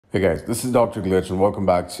Hey guys, this is Dr. Glitch and welcome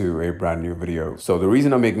back to a brand new video. So the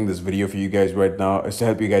reason I'm making this video for you guys right now is to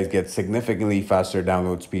help you guys get significantly faster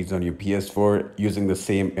download speeds on your PS4 using the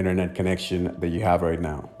same internet connection that you have right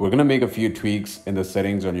now. We're going to make a few tweaks in the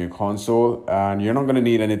settings on your console, and you're not going to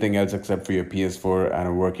need anything else except for your PS4 and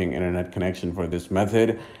a working internet connection for this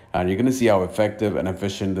method. And you're going to see how effective and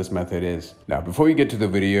efficient this method is. Now, before we get to the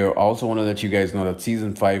video, I also want to let you guys know that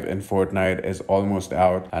Season 5 in Fortnite is almost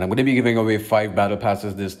out. And I'm going to be giving away 5 battle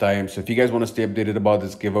passes this time. So if you guys want to stay updated about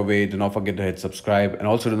this giveaway, do not forget to hit subscribe. And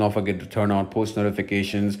also do not forget to turn on post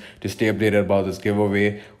notifications to stay updated about this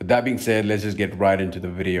giveaway. With that being said, let's just get right into the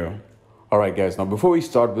video. Alright guys, now before we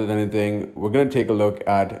start with anything, we're going to take a look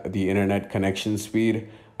at the internet connection speed.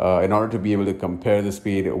 In order to be able to compare the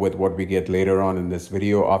speed with what we get later on in this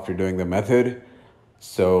video after doing the method.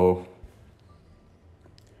 So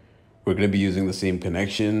we're going to be using the same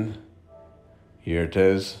connection. Here it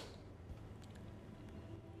is.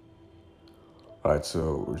 All right,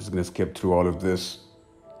 so we're just going to skip through all of this.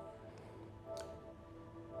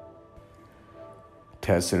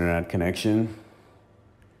 Test internet connection.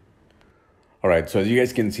 All right, so as you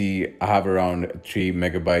guys can see, I have around 3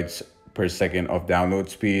 megabytes per second of download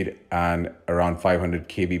speed and around 500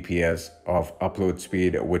 kbps of upload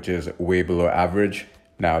speed, which is way below average.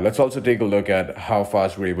 Now let's also take a look at how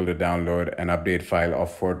fast we're able to download an update file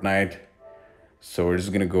of Fortnite. So we're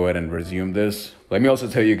just gonna go ahead and resume this. Let me also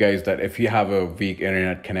tell you guys that if you have a weak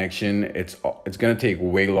internet connection, it's gonna take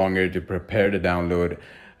way longer to prepare the download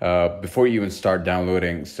before you even start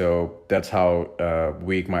downloading. So that's how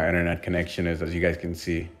weak my internet connection is, as you guys can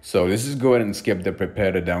see. So let's just go ahead and skip the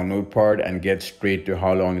prepare to download part and get straight to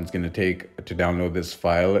how long it's going to take to download this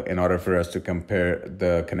file in order for us to compare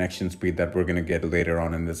the connection speed that we're going to get later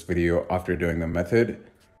on in this video after doing the method.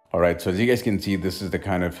 All right, so as you guys can see, this is the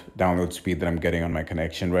kind of download speed that I'm getting on my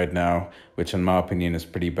connection right now, which in my opinion is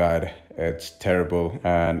pretty bad. It's terrible,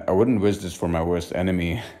 and I wouldn't wish this for my worst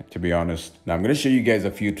enemy, to be honest. Now, I'm going to show you guys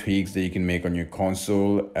a few tweaks that you can make on your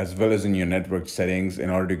console, as well as in your network settings in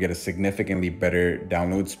order to get a significantly better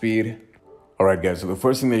download speed. All right, guys, so the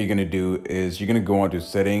first thing that you're going to do is you're going to go onto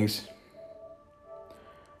settings.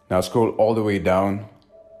 Now, scroll all the way down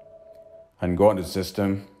and go onto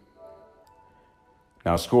system.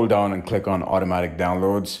 Now scroll down and click on automatic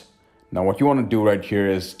downloads. Now what you want to do right here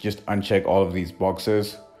is just uncheck all of these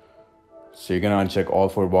boxes. So you're going to uncheck all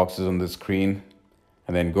 4 boxes on the screen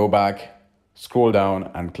and then go back, scroll down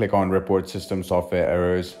and click on report system software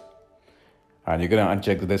errors. And you're going to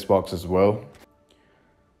uncheck this box as well.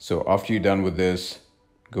 So after you're done with this,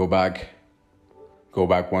 go back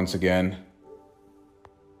once again.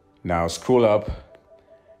 Now scroll up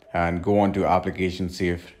and go on to application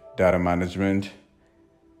safe data management.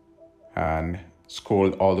 And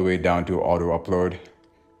scroll all the way down to auto upload,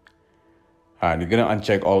 and you're gonna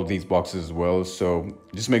uncheck all of these boxes as well. So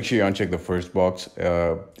just make sure you uncheck the first box.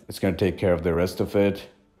 It's gonna take care of the rest of it.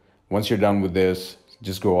 Once you're done with this,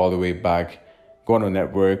 just go all the way back, go on to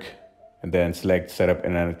network, and then select setup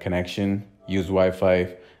internet connection, use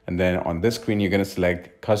Wi-Fi, and then on this screen you're gonna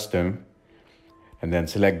select custom and then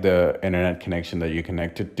select the internet connection that you're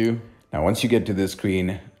connected to. Now once you get to this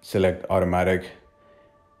screen, select automatic.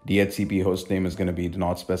 DHCP hostname is going to be do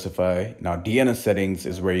not specify. Now DNS settings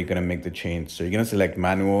is where you're going to make the change. So you're going to select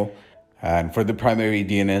manual, and for the primary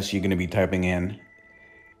DNS you're going to be typing in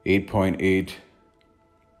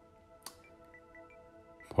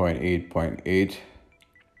 8.8.8.8.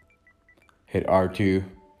 Hit R2.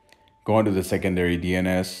 Go into the secondary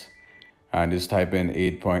DNS and just type in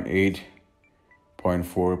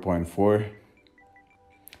 8.8.4.4.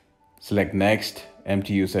 Select next.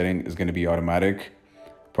 MTU setting is going to be automatic.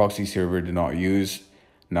 Proxy server do not use.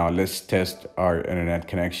 Now let's test our internet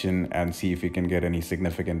connection and see if we can get any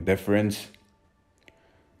significant difference.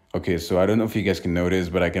 Okay, so I don't know if you guys can notice,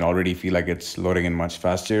 but I can already feel like it's loading in much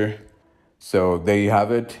faster. So there you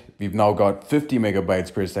have it. We've now got 50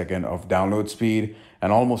 megabytes per second of download speed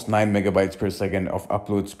and almost 9 megabytes per second of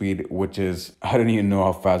upload speed, which is, I don't even know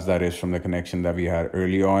how fast that is from the connection that we had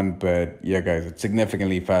early on, but yeah guys, it's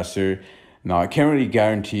significantly faster. Now, I can't really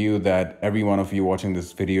guarantee you that every one of you watching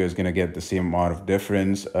this video is going to get the same amount of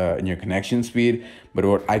difference in your connection speed. But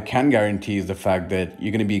what I can guarantee is the fact that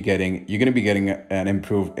you're going to be getting an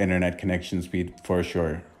improved internet connection speed for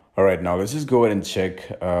sure. All right, now let's just go ahead and check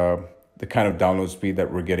the kind of download speed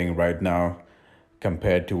that we're getting right now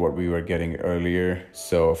compared to what we were getting earlier.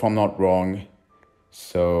 So if I'm not wrong,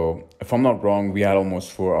 we had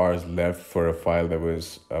almost 4 hours left for a file that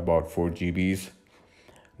was about 4 GBs.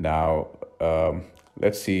 Now,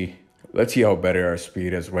 let's see how better our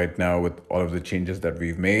speed is right now with all of the changes that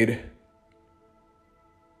we've made.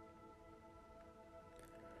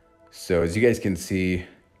 So as you guys can see,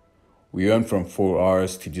 we went from 4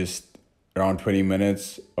 hours to just around 20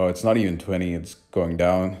 minutes. Oh, it's not even 20, it's going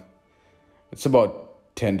down. It's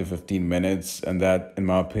about 10 to 15 minutes, and that, in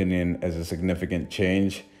my opinion, is a significant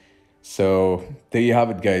change. So there you have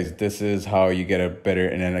it, guys. This is how you get a better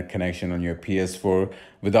internet connection on your PS4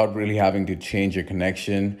 without really having to change your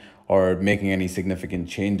connection or making any significant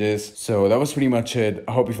changes. So that was pretty much it.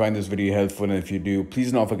 I hope you find this video helpful, and if you do,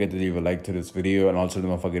 please don't forget to leave a like to this video, and also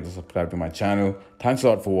don't forget to subscribe to my channel. Thanks a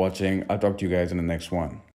lot for watching. I'll talk to you guys in the next one.